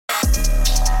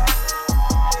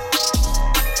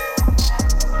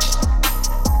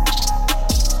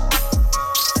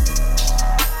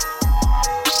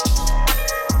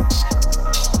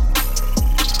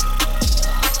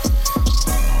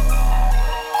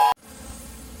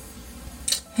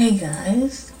Hey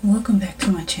guys, welcome back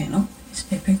to my channel. It's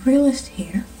Epic Realist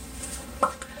here.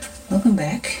 Welcome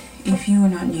back if you are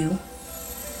not new,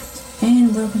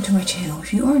 and welcome to my channel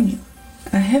if you are new.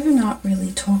 I have not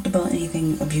really talked about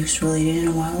anything abuse related in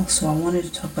a while, so I wanted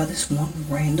to talk about this one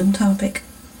random topic.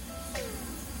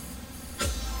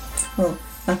 Well,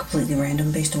 not completely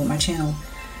random based on what my channel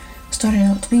started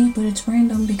out to be, but it's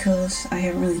random because I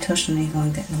haven't really touched on anything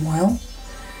like that in a while.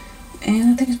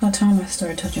 And I think it's about time I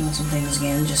started touching on some things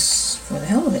again, just for the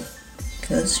hell of it.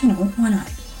 Because, you know, why not?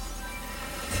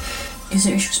 These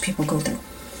are issues people go through.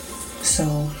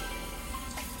 So,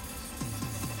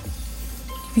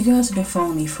 if you guys have been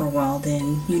following me for a while,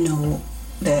 then you know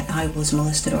that I was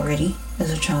molested already as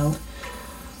a child.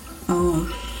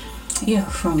 Yeah,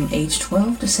 from age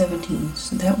 12 to 17.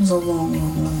 So that was a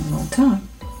long time.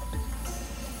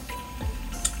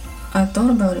 I thought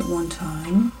about it one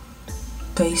time.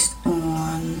 Based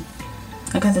on,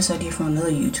 I got this idea from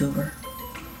another YouTuber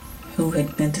who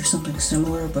had been through something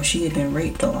similar, but she had been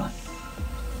raped a lot.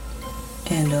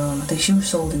 And I think she was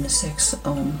sold into sex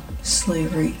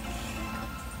slavery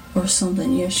or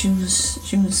something. Yeah, she was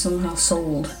somehow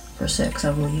sold for sex,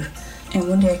 I believe. And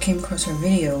one day I came across her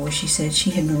video where she said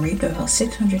she had been raped about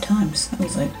 600 times. I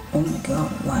was like, oh my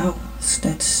god, wow,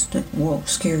 that's whoa,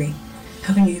 scary.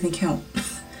 How can you even count?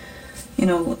 You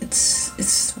know,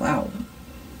 it's wow.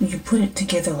 You put it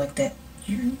together like that,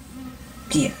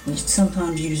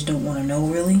 sometimes you just don't want to know,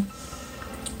 really.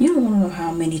 You don't want to know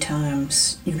how many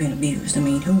times you've been abused. I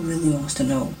mean, who really wants to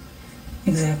know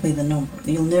exactly the number?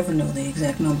 You'll never know the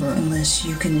exact number unless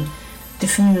you can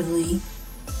definitively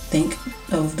think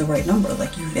of the right number,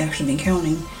 like you've actually been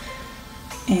counting,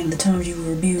 and the times you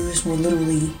were abused were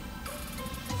literally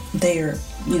there,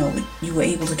 you know, you were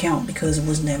able to count because it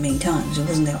wasn't that many times. It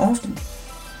wasn't that often.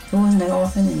 If it wasn't that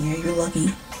often, then yeah, you're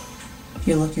lucky.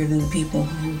 You're luckier than the people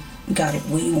who got it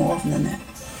way more often than that.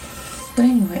 But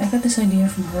anyway, I got this idea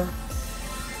from her.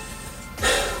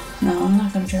 Now, I'm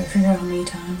not going to try to figure out how many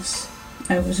times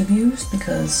I was abused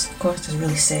because, of course, it's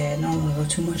really sad and I don't want to go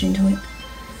too much into it.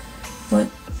 But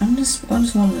I just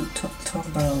wanted to talk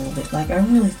about it a little bit. Like, I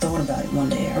really thought about it one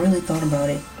day. I really thought about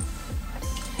it.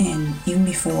 And even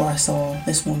before I saw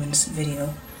this woman's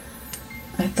video,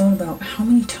 I thought about how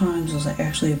many times was I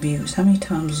actually abused? How many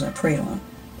times was I preyed on?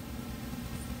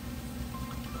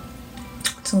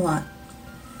 It's a lot.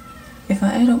 If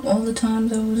I add up all the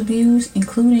times I was abused,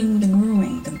 including the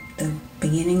grooming, the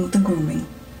beginning of the grooming,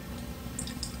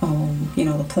 you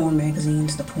know, the porn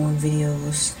magazines, the porn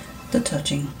videos, the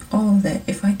touching, all of that,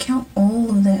 if I count all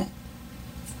of that,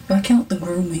 if I count the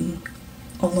grooming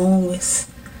along with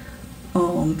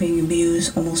being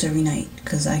abused almost every night,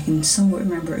 because I can somewhat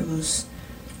remember it was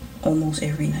almost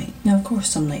every night. Now, of course,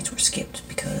 some nights were skipped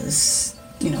because,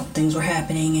 you know, things were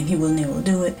happening and he wasn't able to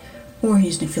do it, or he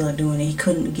just didn't feel like doing it, he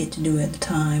couldn't get to do it at the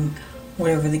time,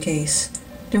 whatever the case.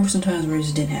 There were some times where it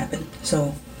just didn't happen.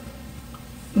 So,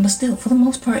 but still, for the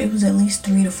most part, it was at least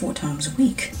 3 to 4 times a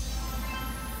week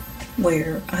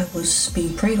where I was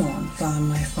being preyed on by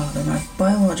my father, my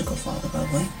biological father, by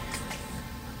the way.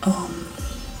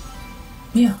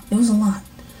 Yeah, it was a lot.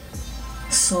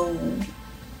 So,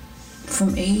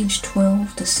 from age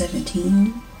 12 to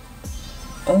 17,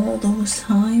 all those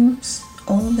times,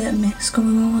 all that mess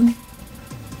going on,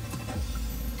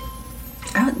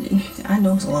 I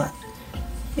know it's a lot.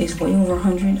 It's way over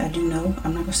 100, I do know.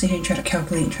 I'm not going to sit here and try to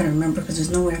calculate and try to remember because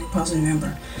there's no way I can possibly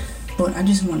remember. But I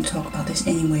just want to talk about this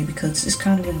anyway because it's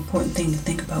kind of an important thing to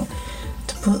think about,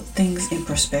 to put things in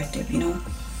perspective, you know?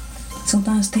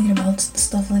 Sometimes thinking about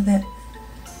stuff like that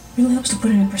really helps to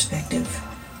put it in perspective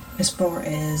as far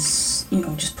as, you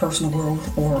know, just personal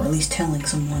growth, or at least telling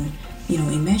someone, you know,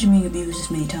 imagine being abused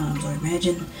this many times, or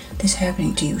imagine this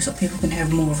happening to you, so people can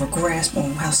have more of a grasp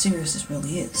on how serious this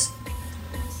really is.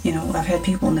 You know, I've had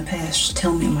people in the past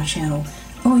tell me on my channel,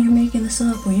 oh, you're making this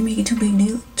up, or you're making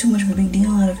too much of a big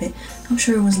deal out of it. I'm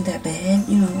sure it wasn't that bad,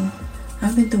 you know,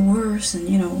 I've been through worse, and,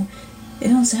 you know, it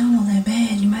don't sound all that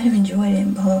bad, you might have enjoyed it,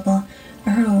 and blah blah blah. I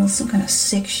heard some kind of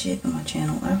sick shit on my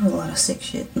channel. I've heard a lot of sick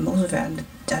shit, and most of it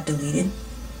I deleted.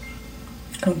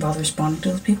 I don't bother responding to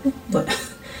those people, but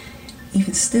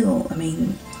even still, I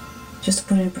mean, just to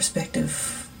put it in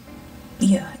perspective,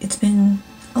 yeah, it's been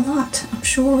a lot. I'm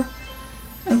sure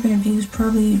I've been abused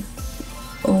probably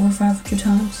over 500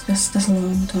 times. That's a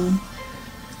long time.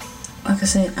 Like I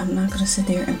said, I'm not gonna sit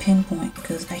there and pinpoint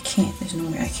because I can't. There's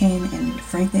no way I can, and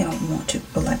frankly, I don't want to.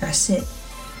 But like I said,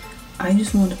 I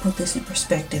just wanted to put this in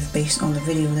perspective based on the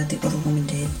video that the other woman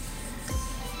did,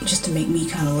 just to make me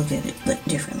kind of look at it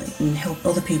differently and help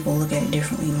other people look at it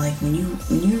differently. Like when you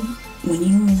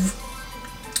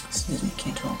excuse me,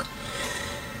 can't talk.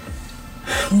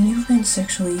 when you've been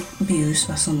sexually abused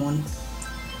by someone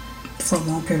for a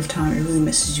long period of time, it really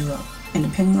messes you up. And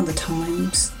depending on the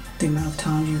times, the amount of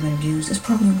times you've been abused, it's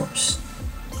probably worse.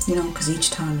 You know, because each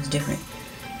time is different.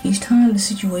 Each time the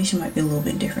situation might be a little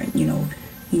bit different. You know,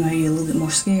 you might be a little bit more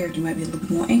scared. You might be a little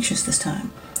bit more anxious this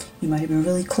time. You might have been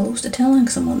really close to telling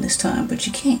someone this time, but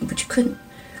you couldn't.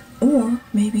 Or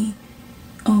maybe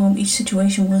each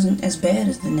situation wasn't as bad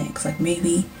as the next. Like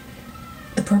maybe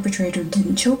the perpetrator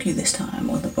didn't choke you this time,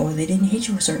 or they didn't hit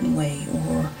you a certain way,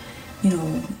 or, you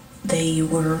know, they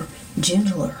were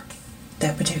gentler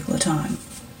that particular time.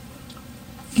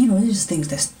 You know, there's just things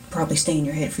that probably stay in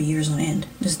your head for years on end.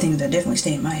 There's things that definitely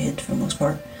stay in my head for the most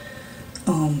part,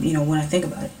 you know, when I think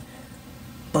about it.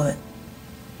 But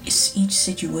it's each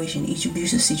situation, each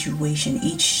abusive situation,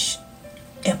 each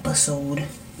episode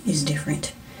is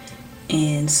different.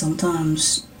 And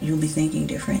sometimes you'll be thinking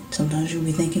different. Sometimes you'll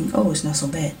be thinking, oh, it's not so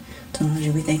bad. Sometimes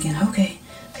you'll be thinking, okay,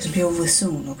 this will be over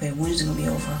soon. Okay, when is it going to be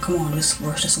over? Come on, let's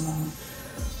rush this along.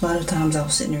 A lot of times I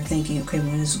was sitting there thinking, okay,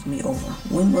 when is it going to be over?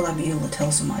 When will I be able to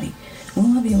tell somebody?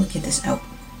 When will I be able to get this out?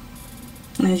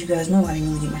 And as you guys know, I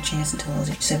didn't really get my chance until I was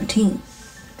age 17.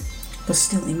 But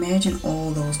still, imagine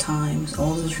all those times,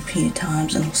 all those repeated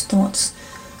times, and those thoughts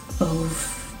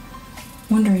of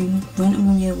wondering when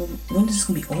is this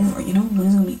going to be over? You know, when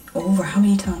is it going to be over? How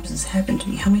many times has this happened to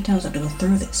me? How many times do I have to go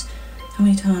through this? How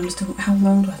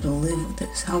long do I have to live with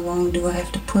this? How long do I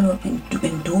have to put up and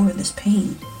endure this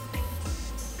pain?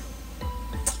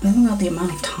 Think about the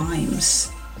amount of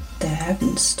times that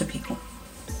happens to people,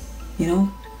 you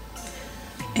know?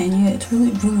 And yeah, it's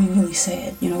really, really, really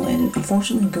sad, you know, and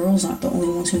unfortunately girls aren't the only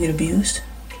ones who get abused.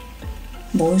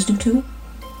 Boys do too.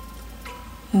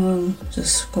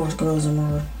 Just, of course, girls are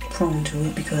more prone to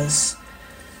it because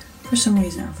for some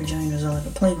reason our vaginas are like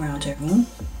a playground to everyone.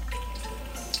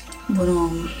 But,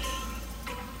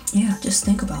 yeah, just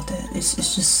think about that. It's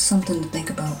just something to think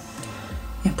about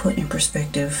and put in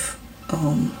perspective.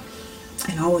 And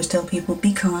I always tell people,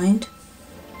 be kind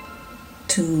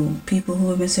to people who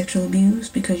have been sexually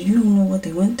abused, because you don't know what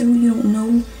they went through. You don't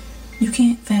know. You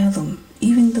can't fathom.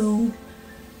 Even though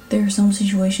there are some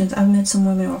situations, I've met some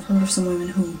women, or I've heard of some women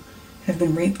who have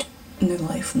been raped in their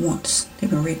life once. They've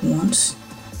been raped once.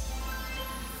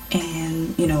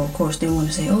 And, you know, of course they want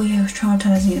to say, oh yeah, it was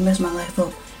traumatizing, it messed my life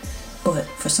up. But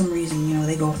for some reason, you know,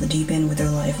 they go off the deep end with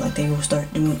their life. Like they will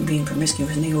start being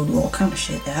promiscuous, and they go do all kind of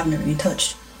shit that I've never even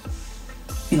touched.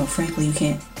 You know, frankly, you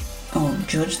can't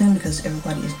judge them because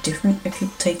everybody is different. People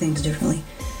take things differently.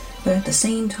 But at the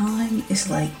same time, it's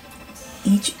like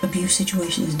each abuse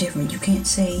situation is different. You can't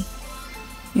say,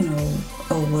 you know,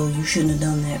 oh well, you shouldn't have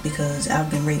done that because I've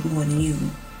been raped more than you.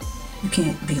 You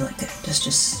can't be like that. That's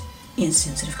just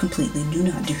insensitive completely. Do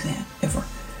not do that ever.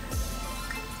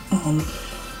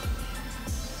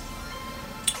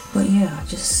 But yeah,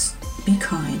 just be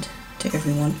kind to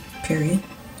everyone, period.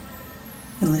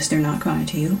 Unless they're not kind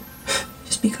to you.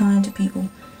 Just be kind to people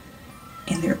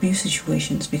in their abuse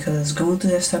situations, because going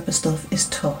through this type of stuff is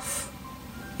tough.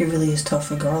 It really is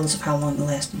tough, regardless of how long it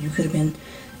lasted. You could have been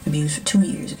abused for 2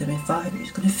 years, it could have been 5 years,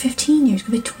 it could have been 15 years, it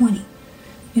could have been 20.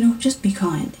 You know, just be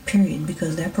kind, period,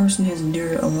 because that person has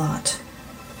endured a lot.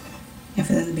 And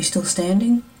for them to be still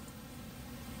standing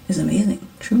is amazing.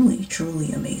 Truly,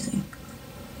 truly amazing.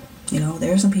 You know,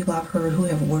 there are some people I've heard who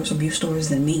have worse abuse stories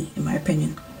than me, in my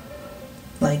opinion.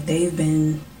 Like, they've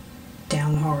been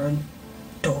down hard,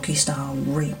 doggy style,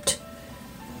 raped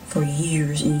for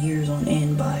years and years on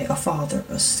end by a father,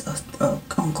 a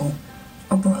uncle,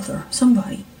 a brother,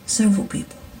 somebody, several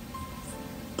people.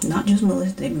 Not just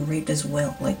molested, they've been raped as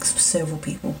well. Like, several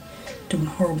people doing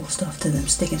horrible stuff to them,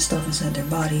 sticking stuff inside their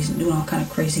bodies and doing all kind of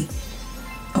crazy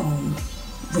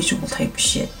ritual type of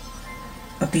shit.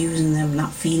 Abusing them,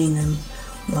 not feeding them,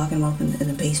 locking them up in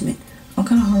the basement. All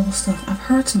kind of horrible stuff. I've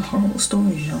heard some horrible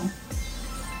stories, y'all.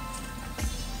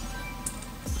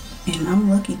 And I'm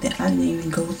lucky that I didn't even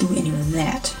go through any of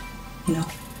that, you know.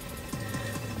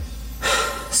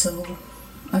 So,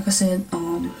 like I said,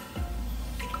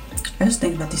 I just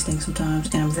think about these things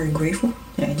sometimes, and I'm very grateful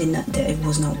that that it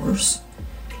was not worse.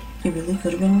 It really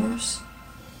could have been worse.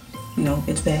 You know,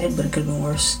 it's bad, but it could have been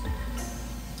worse.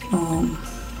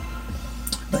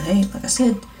 But hey, like I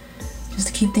said, just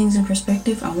to keep things in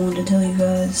perspective, I wanted to tell you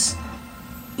guys,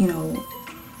 you know,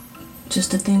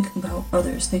 just to think about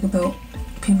others. Think about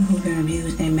people who've been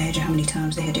abused and imagine how many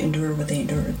times they had to endure what they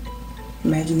endured.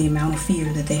 Imagine the amount of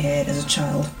fear that they had as a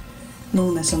child,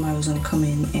 knowing that somebody was going to come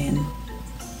in and,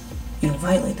 you know,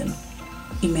 violate them.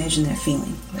 Imagine that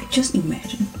feeling. Like, just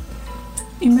imagine.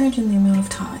 Imagine the amount of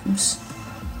times.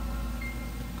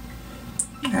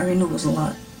 I already know it was a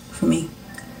lot for me.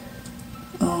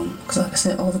 because like I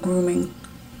said, all the grooming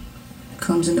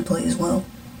comes into play as well.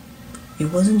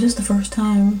 It wasn't just the first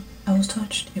time I was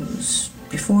touched, it was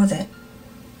before that.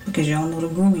 Because y'all know the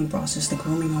grooming process. The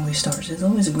grooming always starts. There's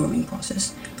always a grooming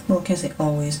process. Well, I can't say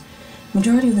always.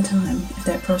 Majority of the time, if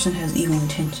that person has evil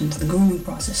intentions, the grooming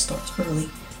process starts early.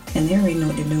 And they already know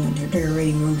what they're doing. They're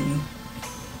already grooming you.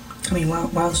 I mean,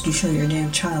 why else do you show your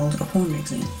damn child a porn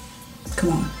magazine?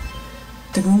 Come on.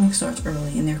 The grooming starts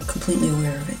early and they're completely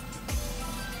aware of it.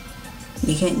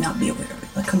 You can't not be aware of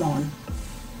it. Like, come on.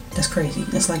 That's crazy.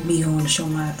 That's like me going to show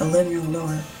my 11-year-old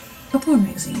daughter a porn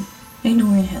magazine. Ain't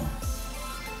no way in hell.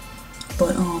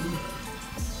 But,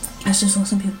 that's just what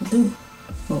some people do.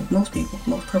 Well, most people,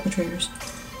 most perpetrators,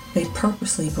 they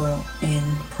purposely go out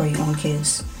and prey on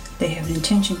kids. They have an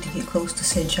intention to get close to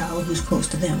said child who's close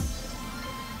to them.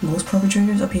 Most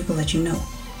perpetrators are people that you know.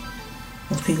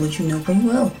 Most people that you know pretty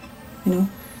well. You know,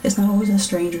 it's not always a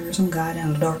stranger or some guy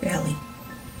down the dark alley.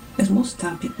 It's most of the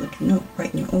time people that you know,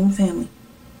 right in your own family.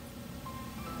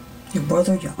 Your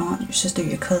brother, your aunt, your sister,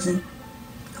 your cousin,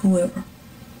 whoever.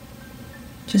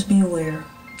 Just be aware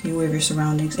of your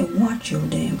surroundings and watch your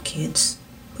damn kids.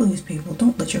 Please, people,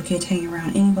 don't let your kids hang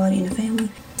around anybody in the family.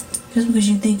 Just because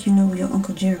you think you know your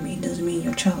Uncle Jeremy doesn't mean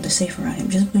your child is safe around him.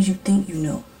 Just because you think you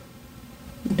know.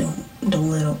 Don't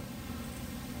let up.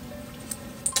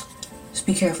 Just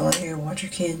be careful out here, watch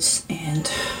your kids,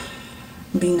 and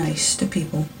be nice to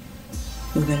people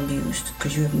who've been abused,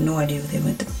 because you have no idea what they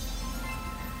went through.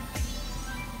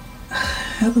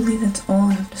 I believe that's all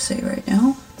I have to say right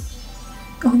now.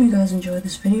 I hope you guys enjoyed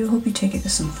this video. I hope you take it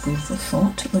as some food for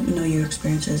thought. Let me know your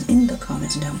experiences in the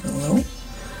comments down below.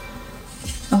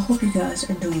 I hope you guys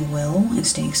are doing well and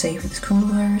staying safe with this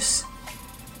coronavirus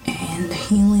and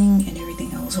healing and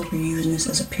everything else. Hope you're using this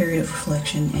as a period of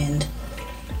reflection and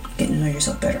getting to know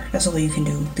yourself better. That's all you can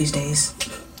do these days.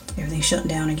 Everything's shutting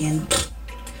down again.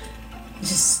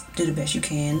 Just do the best you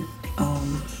can.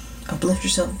 Uplift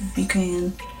yourself if you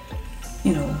can.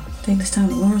 You know, take this time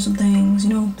to learn some things, you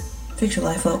know. Fix your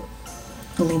life up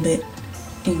a little bit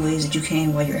in ways that you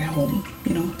can while you're at home.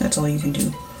 You know, that's all you can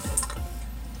do.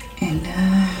 And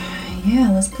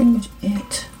yeah, that's pretty much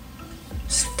it.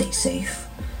 Stay safe.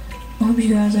 I hope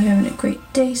you guys are having a great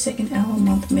day, second, hour,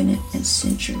 month, minute, and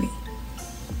century.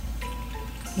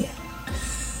 Yeah.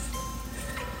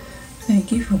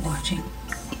 Thank you for watching.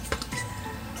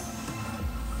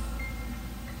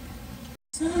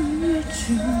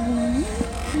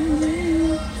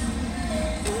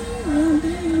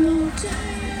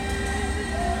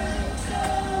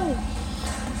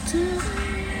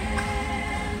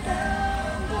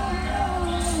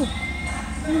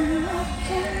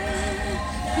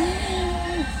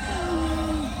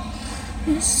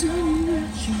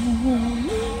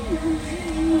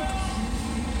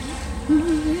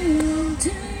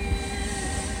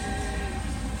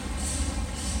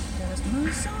 That's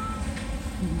my song.